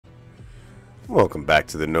Welcome back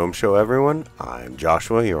to the Gnome Show, everyone. I'm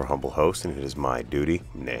Joshua, your humble host, and it is my duty,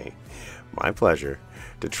 nay, my pleasure,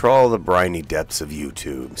 to trawl the briny depths of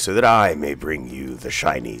YouTube so that I may bring you the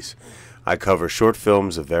shinies. I cover short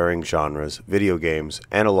films of varying genres, video games,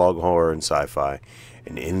 analog horror and sci-fi,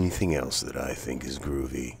 and anything else that I think is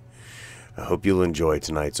groovy. I hope you'll enjoy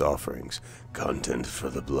tonight's offerings. Content for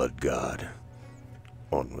the Blood God.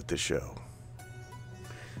 On with the show.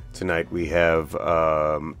 Tonight we have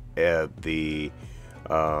Office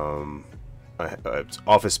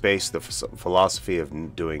Space, the philosophy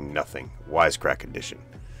of doing nothing, Wisecrack edition.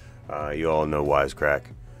 You all know Wisecrack.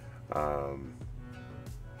 Go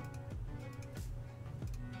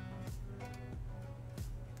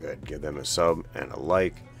ahead and give them a sub and a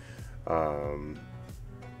like.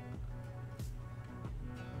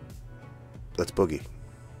 Let's boogie.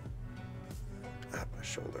 Ah, my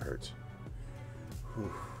shoulder hurts.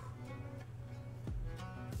 Whew.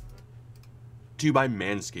 To you by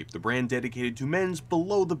Manscaped, the brand dedicated to men's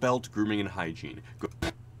below-the-belt grooming and hygiene.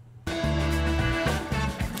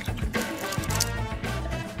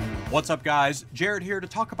 What's up, guys? Jared here to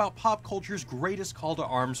talk about pop culture's greatest call to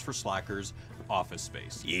arms for slackers, Office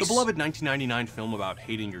Space. Yes. The beloved 1999 film about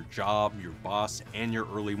hating your job, your boss, and your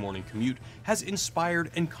early morning commute has inspired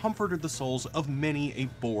and comforted the souls of many a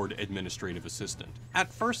bored administrative assistant.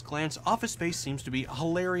 At first glance, Office Space seems to be a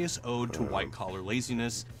hilarious ode to white-collar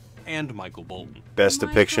laziness and Michael Bolton. Best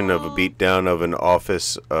depiction of a beatdown of an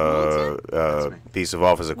office piece of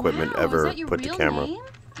office equipment ever put to camera.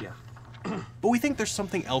 Yeah. But we think there's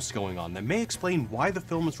something else going on that may explain why the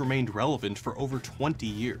film has remained relevant for over 20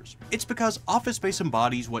 years. It's because Office Space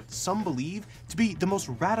embodies what some believe to be the most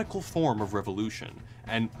radical form of revolution,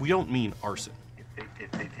 and we don't mean arson.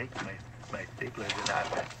 If they take my stapler, then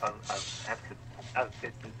I'll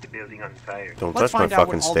set the building on fire. Don't Let's touch my find out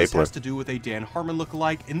fucking what all this stapler. has to do with a Dan Harmon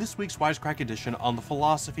lookalike in this week's Wisecrack edition on the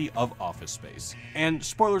philosophy of Office Space. And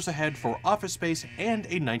spoilers ahead for Office Space and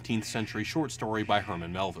a 19th century short story by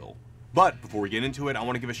Herman Melville. But before we get into it, I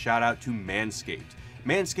want to give a shout out to Manscaped.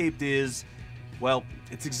 Manscaped is, well,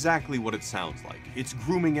 it's exactly what it sounds like. It's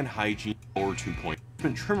grooming and hygiene or 2.0.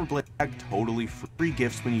 Trimmer blade bag, totally free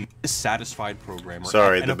gifts when you use a satisfied programmer.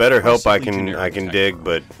 Sorry, and the a better help I perfectly can generic dig, tech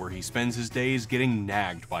but where he spends his days getting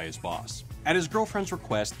nagged by his boss. At his girlfriend's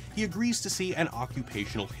request, he agrees to see an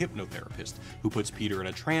occupational hypnotherapist who puts Peter in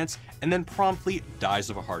a trance and then promptly dies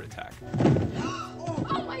of a heart attack.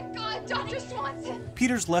 Oh my God, Dr. Swanson!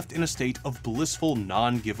 Peter's left in a state of blissful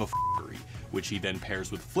non-give-a-f***ery, which he then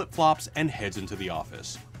pairs with flip-flops and heads into the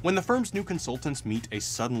office. When the firm's new consultants meet a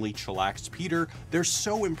suddenly chillaxed Peter, they're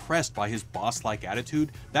so impressed by his boss-like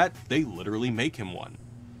attitude that they literally make him one.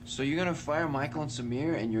 So you're gonna fire Michael and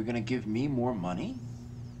Samir and you're gonna give me more money?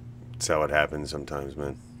 that's how it happens sometimes,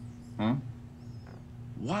 man. Huh?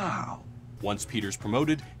 Wow. Once Peter's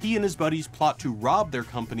promoted, he and his buddies plot to rob their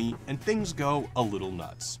company, and things go a little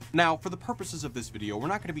nuts. Now, for the purposes of this video, we're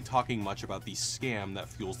not going to be talking much about the scam that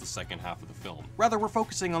fuels the second half of the film. Rather, we're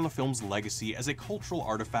focusing on the film's legacy as a cultural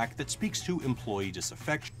artifact that speaks to employee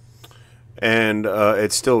disaffection. And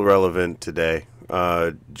it's still relevant today,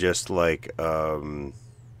 just like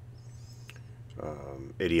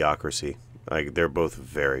Idiocracy. Like, they're both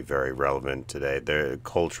very, very relevant today. They're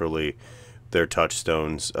culturally, they're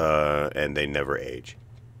touchstones, and they never age.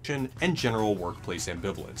 And general workplace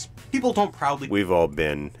ambivalence. People don't proudly... We've all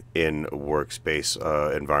been in workspace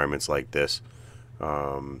environments like this.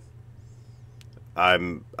 I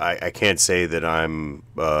can't say that I'm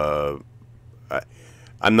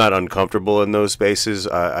not uncomfortable in those spaces.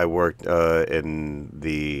 I worked in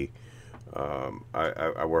the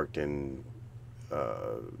I worked in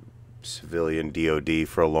civilian DoD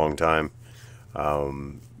for a long time,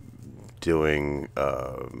 doing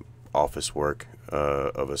office work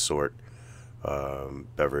of a sort,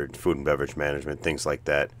 food and beverage management, things like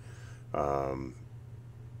that, and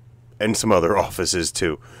some other offices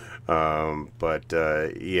too.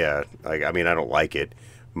 Yeah, I mean, I don't like it,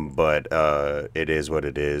 but it is what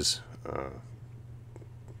it is.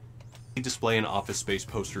 Display an Office Space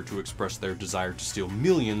poster to express their desire to steal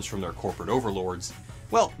millions from their corporate overlords.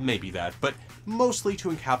 Well, maybe that, but mostly to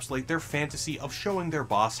encapsulate their fantasy of showing their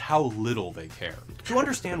boss how little they care. To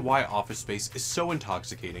understand why Office Space is so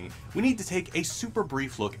intoxicating, we need to take a super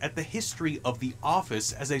brief look at the history of the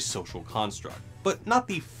office as a social construct. But not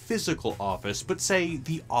the physical office, but say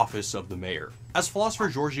the office of the mayor. As philosopher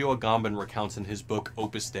Giorgio Agamben recounts in his book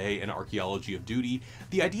Opus Dei, An Archaeology of Duty,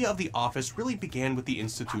 the idea of the office really began with the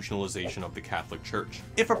institutionalization of the Catholic Church.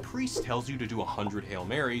 If a priest tells you to do 100 Hail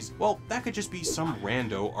Marys, well, that could just be some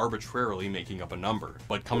rando arbitrarily making up a number.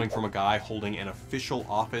 But coming from a guy holding an official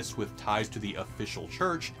office with ties to the official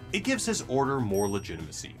church, it gives his order more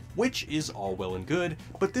legitimacy. Which is all well and good,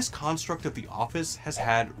 but this construct of the office has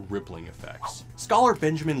had rippling effects. Scholar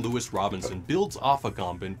Benjamin Lewis Robinson builds off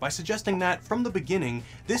Agamben by suggesting that, from the beginning,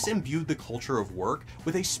 this imbued the culture of work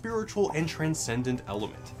with a spiritual and transcendent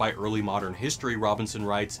element. By early modern history, Robinson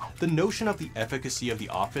writes, the notion of the efficacy of the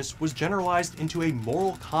office was generalized into a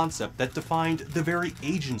moral concept that defined the very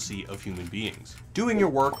agency of human beings. Doing your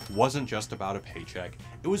work wasn't just about a paycheck,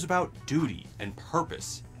 it was about duty and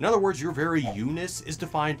purpose. In other words, your very you-ness is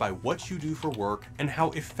defined by what you do for work and how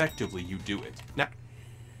effectively you do it. Now,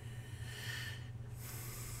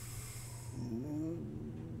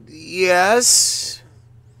 yes.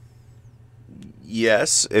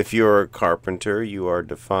 Yes, if you're a carpenter, you are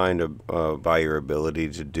defined by your ability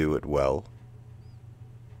to do it well.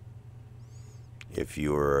 If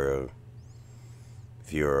you're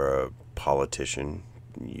a politician,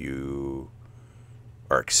 you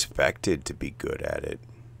are expected to be good at it.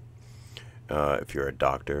 If you're a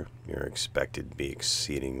doctor, you're expected to be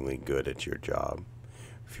exceedingly good at your job.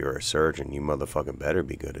 If you're a surgeon, you motherfucking better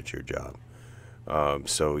be good at your job.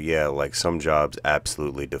 So yeah, like some jobs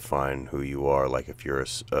absolutely define who you are. Like if you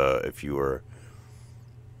were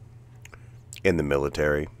in the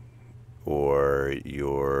military, or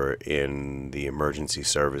you're in the emergency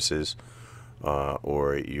services,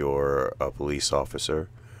 or you're a police officer,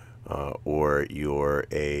 or you're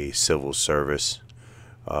a civil service,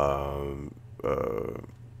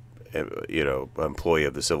 employee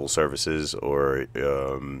of the civil services, or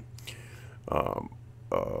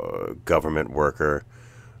government worker.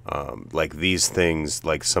 Like these things,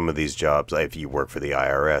 like some of these jobs, if you work for the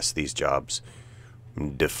IRS, these jobs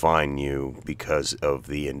define you because of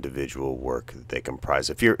the individual work that they comprise.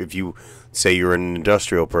 If you say you're an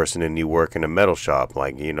industrial person and you work in a metal shop,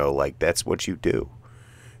 like that's what you do.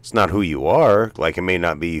 It's not who you are. Like it may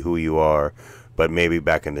not be who you are, but maybe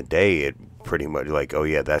back in the day it pretty much like, oh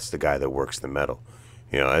yeah, that's the guy that works the metal.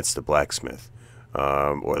 That's the blacksmith.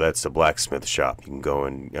 Or that's the blacksmith shop. You can go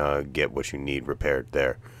and get what you need repaired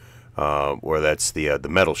there. Or that's the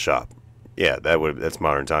metal shop. Yeah, that's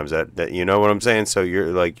modern times. That you know what I'm saying. So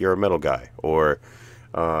you're a metal guy, or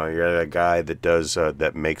you're a guy that does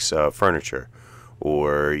that makes furniture,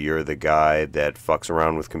 or you're the guy that fucks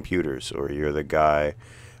around with computers, or you're the guy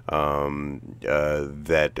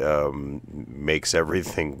that makes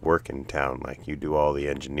everything work in town. Like you do all the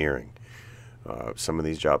engineering. Some of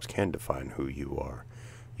these jobs can define who you are,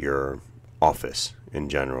 your office in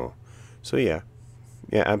general. So yeah,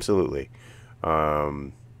 absolutely.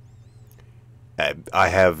 I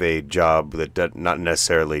have a job that not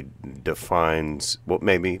necessarily defines. Well,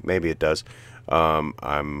 maybe it does.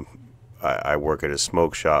 I work at a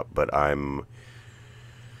smoke shop, but I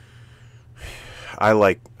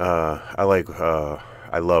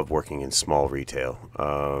love working in small retail,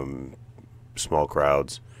 small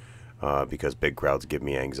crowds, because big crowds give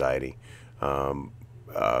me anxiety, and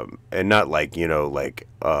not like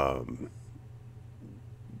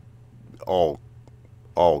all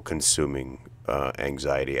consuming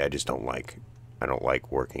anxiety. I just don't like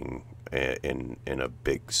working in a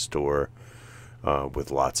big store with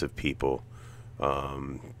lots of people.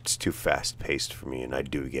 It's too fast paced for me, and I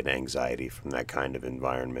do get anxiety from that kind of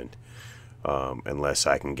environment, unless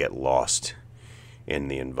I can get lost in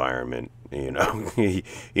the environment.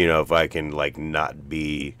 If I can not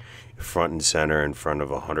be front and center in front of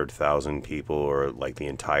 100,000 people, or like the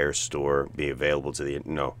entire store be available to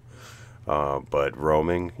but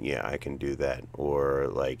roaming, yeah, I can do that. Or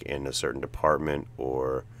like in a certain department,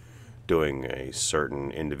 or doing a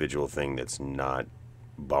certain individual thing that's not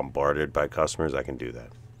bombarded by customers, I can do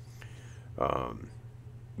that.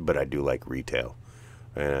 But I do like retail,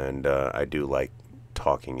 and I do like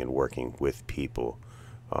talking and working with people,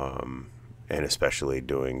 and especially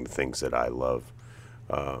doing the things that I love.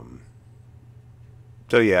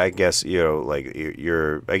 So yeah, I guess the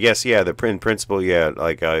principle,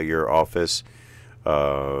 your office,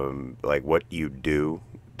 like what you do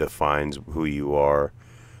defines who you are,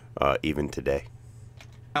 even today.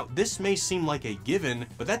 Now, this may seem like a given,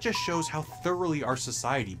 but that just shows how thoroughly our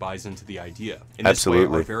society buys into the idea. In this way,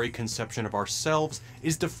 our very conception of ourselves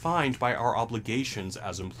is defined by our obligations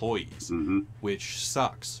as employees, which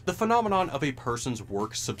sucks. The phenomenon of a person's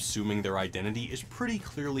work subsuming their identity is pretty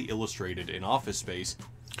clearly illustrated in Office Space.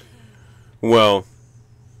 Well,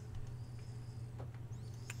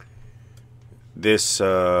 this,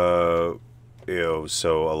 so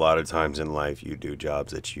a lot of times in life you do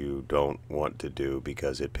jobs that you don't want to do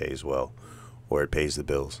because it pays well, or it pays the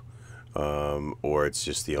bills, or it's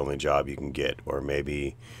just the only job you can get, or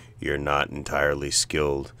maybe you're not entirely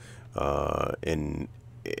skilled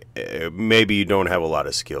maybe you don't have a lot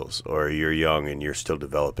of skills, or you're young and you're still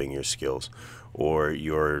developing your skills, or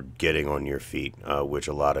you're getting on your feet, which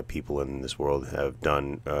a lot of people in this world have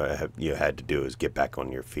done, had to do, is get back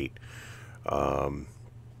on your feet.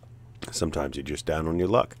 Sometimes you're just down on your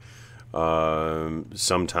luck.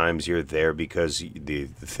 Sometimes you're there because the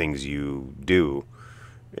things you do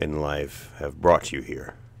in life have brought you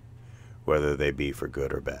here, whether they be for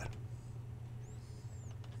good or bad.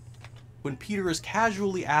 When Peter is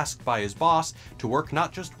casually asked by his boss to work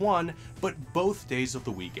not just one, but both days of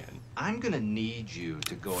the weekend. I'm gonna need you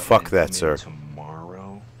to go ahead Fuck and that, come sir. in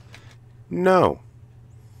tomorrow. No.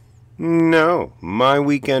 No. My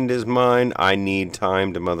weekend is mine. I need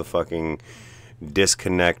time to motherfucking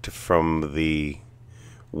disconnect from the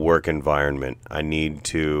work environment. I need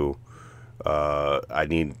time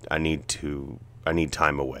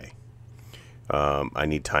away. I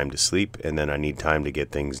need time to sleep, and then I need time to get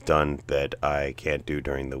things done that I can't do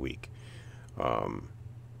during the week.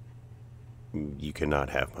 You cannot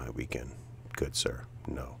have my weekend, good sir.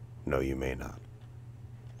 No. No, you may not.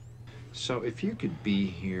 So if you could be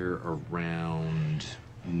here around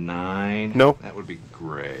 9, No. that would be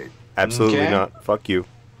great. Absolutely Okay? not. Fuck you.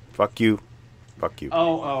 Fuck you. Fuck you.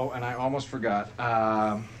 Oh, and I almost forgot.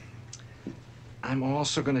 I'm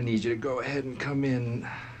also gonna need you to go ahead and come in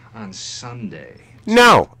on Sunday.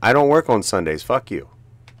 No, I don't work on Sundays. Fuck you.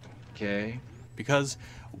 Okay? Because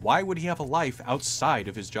why would he have a life outside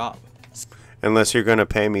of his job? Unless you're going to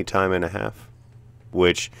pay me time and a half,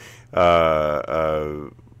 which,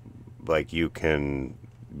 like, you can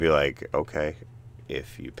be like, okay,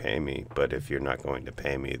 if you pay me, but if you're not going to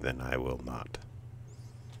pay me, then I will not.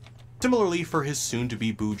 Similarly, for his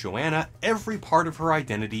soon-to-be boo Joanna, every part of her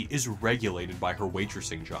identity is regulated by her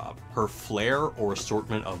waitressing job. Her flair or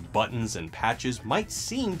assortment of buttons and patches might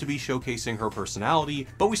seem to be showcasing her personality,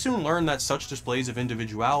 but we soon learn that such displays of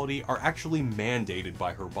individuality are actually mandated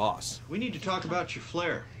by her boss. We need to talk about your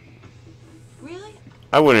flair. Really?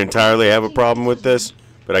 I wouldn't entirely have a problem with this,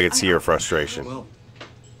 but I could see her frustration. Well,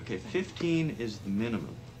 okay, 15 is the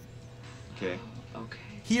minimum. Okay? Okay.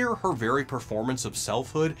 Here, her very performance of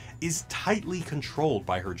selfhood is tightly controlled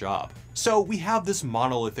by her job. So we have this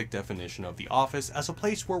monolithic definition of the office as a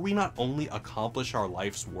place where we not only accomplish our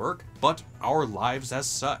life's work, but our lives as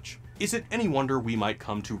such. Is it any wonder we might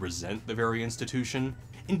come to resent the very institution?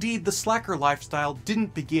 Indeed, the slacker lifestyle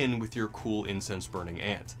didn't begin with your cool incense-burning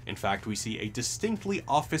aunt. In fact, we see a distinctly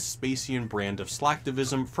Office Spacian brand of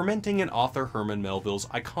slacktivism fermenting in author Herman Melville's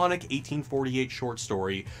iconic 1848 short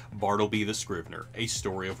story, Bartleby the Scrivener, A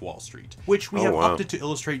Story of Wall Street, which we have opted to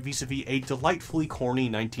illustrate vis-a-vis a delightfully corny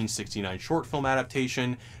 1969 short film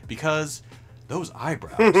adaptation, because those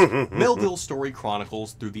eyebrows. Melville's story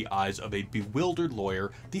chronicles, through the eyes of a bewildered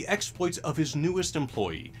lawyer, the exploits of his newest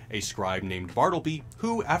employee, a scribe named Bartleby,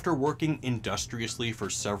 who, after working industriously for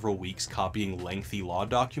several weeks copying lengthy law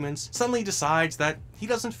documents, suddenly decides that he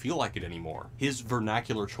doesn't feel like it anymore. His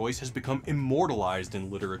vernacular choice has become immortalized in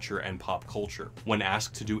literature and pop culture. When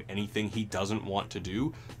asked to do anything he doesn't want to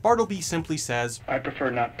do, Bartleby simply says, I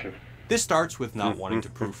prefer not to. This starts with not wanting to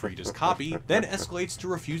proofread his copy, then escalates to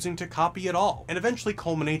refusing to copy at all, and eventually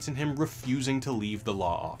culminates in him refusing to leave the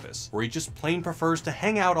law office, where he just plain prefers to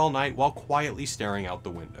hang out all night while quietly staring out the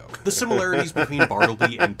window. The similarities between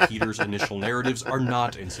Bartleby and Peter's initial narratives are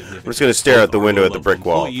not insignificant. I'm just going to stare out the Both window are at the brick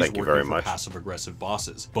wall. employees Thank you working very for much. passive-aggressive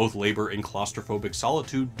bosses. Both labor in claustrophobic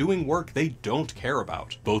solitude, doing work they don't care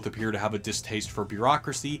about. Both appear to have a distaste for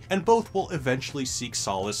bureaucracy, and both will eventually seek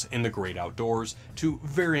solace in the great outdoors, to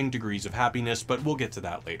varying degrees of happiness, but we'll get to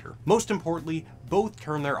that later. Most importantly, both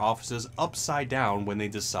turn their offices upside down when they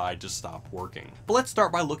decide to stop working. But let's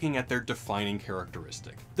start by looking at their defining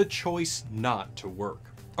characteristic, the choice not to work.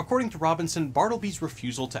 According to Robinson, Bartleby's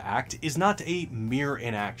refusal to act is not a mere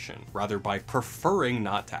inaction. Rather, by preferring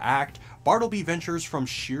not to act, Bartleby ventures from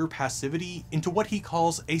sheer passivity into what he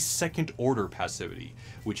calls a second-order passivity,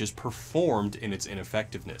 which is performed in its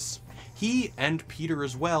ineffectiveness. He, and Peter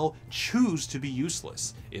as well, choose to be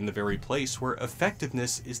useless, in the very place where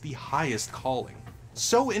effectiveness is the highest calling.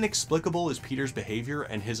 So inexplicable is Peter's behavior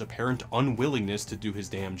and his apparent unwillingness to do his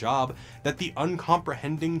damn job that the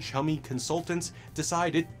uncomprehending chummy consultants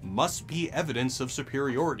decide it must be evidence of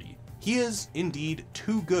superiority. He is, indeed,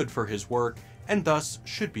 too good for his work, and thus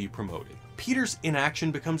should be promoted. Peter's inaction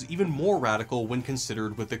becomes even more radical when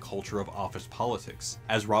considered with the culture of office politics.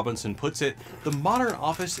 As Robinson puts it, the modern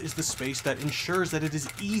office is the space that ensures that it is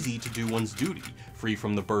easy to do one's duty, free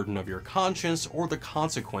from the burden of your conscience or the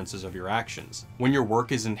consequences of your actions. When your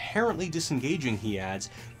work is inherently disengaging, he adds,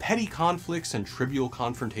 petty conflicts and trivial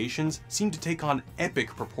confrontations seem to take on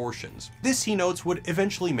epic proportions. This, he notes, would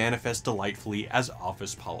eventually manifest delightfully as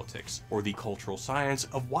office politics, or the cultural science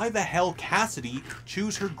of why the hell Cassidy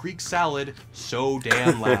chews her Greek salad so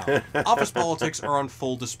damn loud. Office politics are on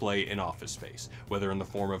full display in Office Space, whether in the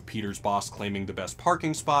form of Peter's boss claiming the best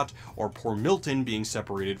parking spot, or poor Milton being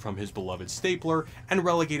separated from his beloved stapler and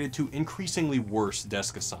relegated to increasingly worse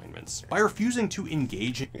desk assignments. By refusing to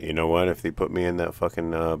engage in— You know what? If they put me in that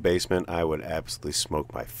fucking basement, I would absolutely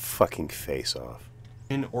smoke my fucking face off.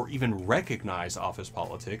 or even recognize office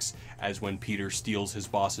politics, as when Peter steals his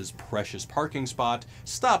boss's precious parking spot,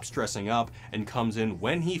 stops dressing up, and comes in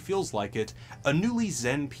when he feels like it, a newly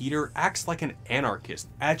zen Peter acts like an anarchist,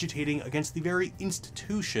 agitating against the very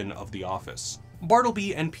institution of the office.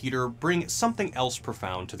 Bartleby and Peter bring something else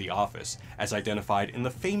profound to the office, as identified in the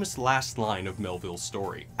famous last line of Melville's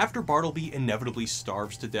story. After Bartleby inevitably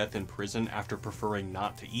starves to death in prison after preferring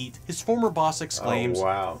not to eat, his former boss exclaims, "Oh,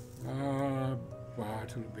 wow.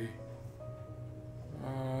 Bartleby.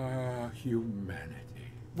 Humanity."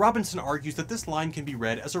 Robinson argues that this line can be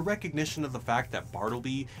read as a recognition of the fact that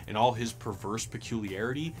Bartleby, in all his perverse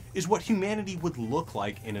peculiarity, is what humanity would look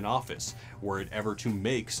like in an office, were it ever to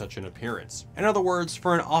make such an appearance. In other words,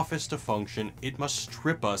 for an office to function, it must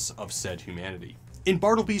strip us of said humanity. In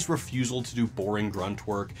Bartleby's refusal to do boring grunt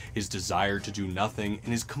work, his desire to do nothing,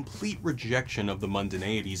 and his complete rejection of the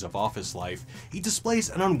mundanities of office life, he displays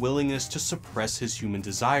an unwillingness to suppress his human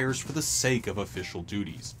desires for the sake of official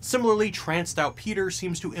duties. Similarly, tranced out Peter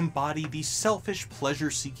seems to embody the selfish,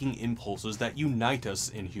 pleasure-seeking impulses that unite us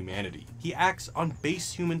in humanity. He acts on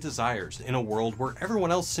base human desires in a world where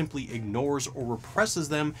everyone else simply ignores or represses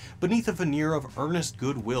them beneath a veneer of earnest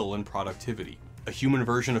goodwill and productivity. A human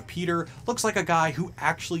version of Peter looks like a guy who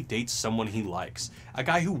actually dates someone he likes, a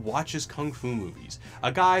guy who watches kung fu movies,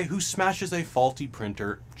 a guy who smashes a faulty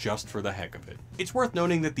printer just for the heck of it. It's worth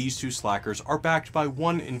noting that these two slackers are backed by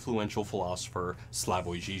one influential philosopher,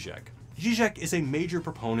 Slavoj Žižek. Žižek is a major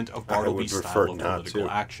proponent of Bartleby's style of political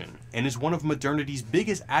action, and is one of modernity's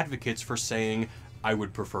biggest advocates for saying, "I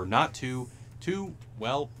would prefer not to,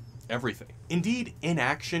 well, everything." Indeed,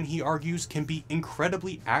 inaction, he argues, can be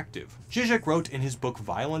incredibly active. Žižek wrote in his book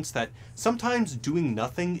Violence that sometimes doing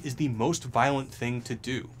nothing is the most violent thing to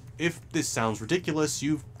do. If this sounds ridiculous,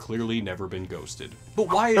 you've clearly never been ghosted. But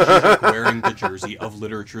why is Žižek wearing the jersey of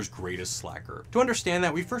literature's greatest slacker? To understand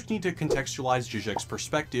that, we first need to contextualize Žižek's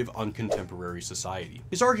perspective on contemporary society.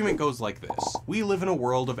 His argument goes like this: we live in a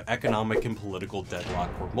world of economic and political deadlock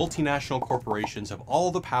where multinational corporations have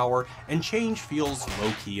all the power and change feels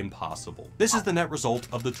low-key impossible. This is the net result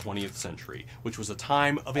of the 20th century, which was a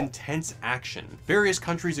time of intense action. Various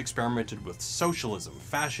countries experimented with socialism,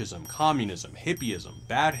 fascism, communism, hippieism,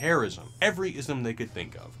 bad hairism, every ism they could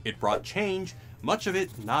think of. It brought change, much of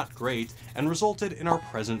it not great, and resulted in our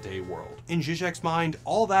present-day world. In Žižek's mind,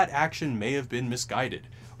 all that action may have been misguided,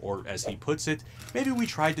 or as he puts it, maybe we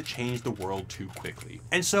tried to change the world too quickly.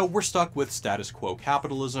 And so we're stuck with status quo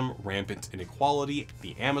capitalism, rampant inequality,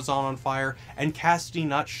 the Amazon on fire, and Cassidy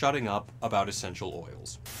not shutting up about essential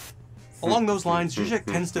oils. Along those lines, Žižek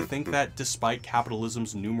tends to think that despite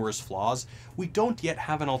capitalism's numerous flaws, we don't yet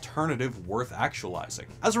have an alternative worth actualizing.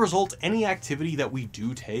 As a result, any activity that we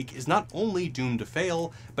do take is not only doomed to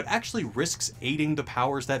fail, but actually risks aiding the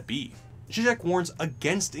powers that be. Žižek warns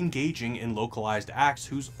against engaging in localized acts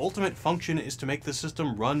whose ultimate function is to make the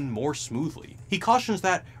system run more smoothly. He cautions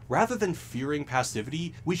that, rather than fearing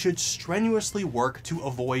passivity, we should strenuously work to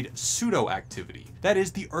avoid pseudo-activity. That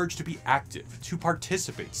is, the urge to be active, to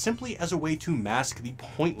participate, simply as a way to mask the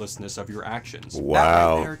pointlessness of your actions. Wow.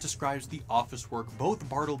 That right there describes the office work both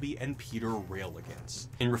Bartleby and Peter rail against.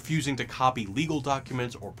 In refusing to copy legal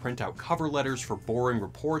documents or print out cover letters for boring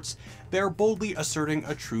reports, they are boldly asserting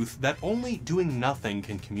a truth that only doing nothing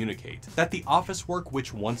can communicate. That the office work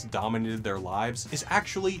which once dominated their lives is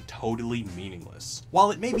actually totally meaningless.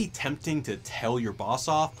 While it may be tempting to tell your boss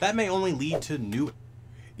off, that may only lead to new—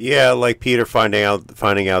 Yeah, like Peter finding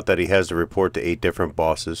out that he has to report to 8 different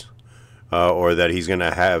bosses, or that he's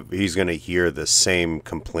gonna hear the same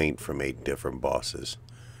complaint from 8 different bosses.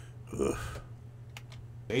 Ugh.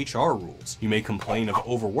 HR rules. You may complain of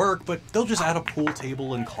overwork, but they'll just add a pool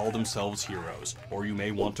table and call themselves heroes. Or you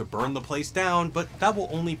may want to burn the place down, but that will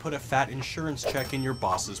only put a fat insurance check in your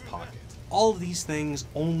boss's pocket. all of these things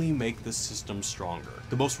only make the system stronger.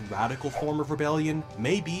 The most radical form of rebellion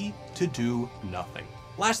may be to do nothing.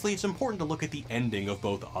 Lastly, it's important to look at the ending of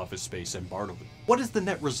both Office Space and Bartleby. What is the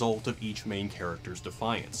net result of each main character's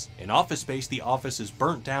defiance? In Office Space, the office is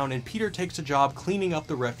burnt down and Peter takes a job cleaning up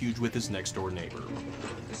the refuge with his next door neighbor.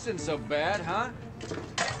 This isn't so bad, huh?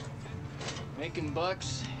 Making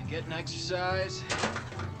bucks, getting exercise,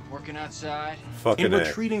 working outside. In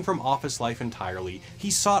retreating from office life entirely,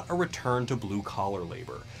 he sought a return to blue-collar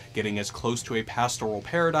labor, getting as close to a pastoral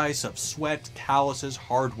paradise of sweat, calluses,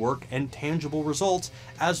 hard work, and tangible results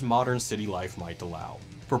as modern city life might allow.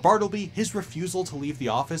 For Bartleby, his refusal to leave the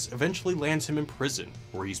office eventually lands him in prison,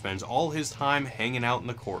 where he spends all his time hanging out in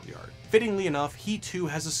the courtyard. Fittingly enough, he too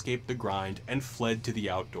has escaped the grind and fled to the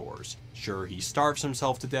outdoors. Sure, he starves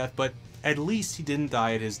himself to death, but at least he didn't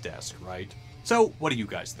die at his desk, right? So, what do you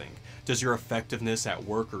guys think? Does your effectiveness at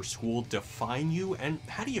work or school define you, and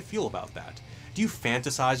how do you feel about that? Do you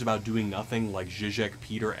fantasize about doing nothing like Zizek,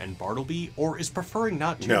 Peter, and Bartleby, or is preferring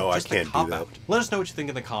not to just a cop-out? Let us know what you think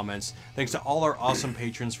in the comments. Thanks to all our awesome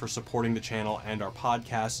patrons for supporting the channel and our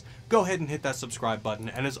podcast. Go ahead and hit that subscribe button,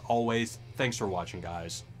 and as always, thanks for watching,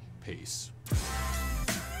 guys. Peace.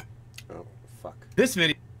 Oh, fuck. This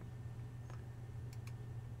video...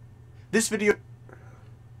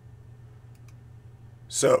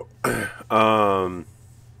 So, I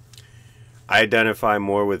identify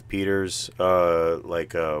more with Peter's,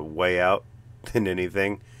 way out than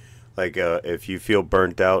anything. If you feel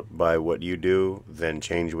burnt out by what you do, then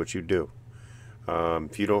change what you do.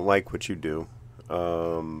 If you don't like what you do,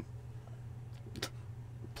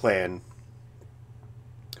 plan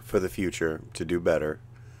for the future to do better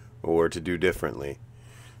or to do differently.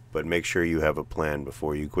 But make sure you have a plan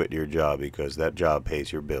before you quit your job, because that job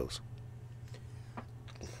pays your bills.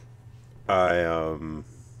 The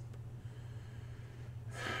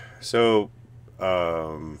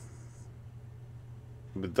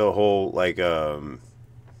whole,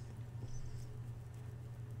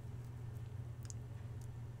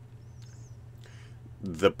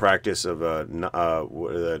 the practice of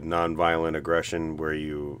nonviolent aggression, where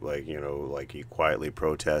you, you quietly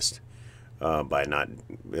protest, by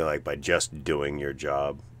just doing your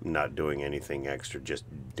job, not doing anything extra, just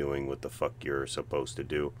doing what the fuck you're supposed to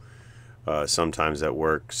do. Sometimes that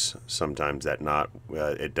works, sometimes that not.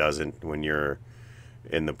 It doesn't when you're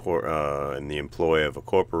in the employ of a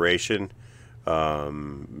corporation.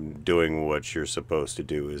 Doing what you're supposed to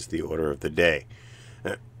do is the order of the day.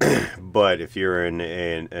 But if you're in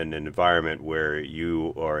an environment where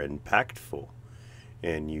you are impactful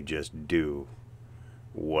and you just do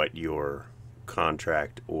what your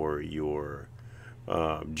contract or your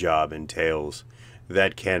job entails,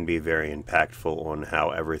 that can be very impactful on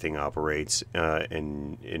how everything operates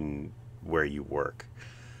in where you work,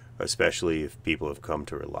 especially if people have come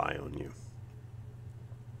to rely on you.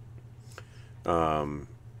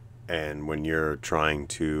 And when you're trying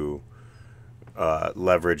to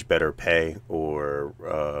leverage better pay, or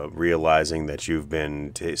realizing that you've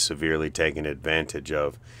been severely taken advantage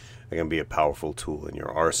of, it can be a powerful tool in your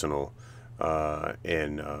arsenal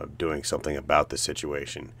in doing something about the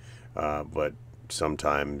situation. But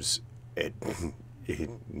sometimes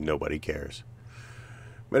nobody cares.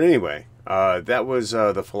 But anyway, that was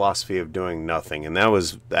the philosophy of doing nothing, and that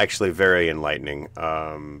was actually very enlightening.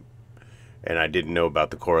 And I didn't know about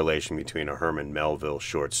the correlation between a Herman Melville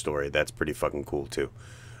short story. That's pretty fucking cool too.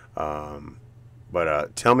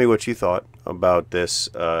 But tell me what you thought about this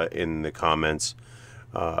in the comments.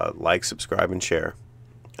 Like, subscribe, and share.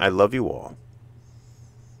 I love you all.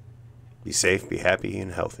 Be safe, be happy,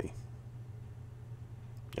 and healthy.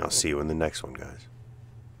 I'll see you in the next one, guys.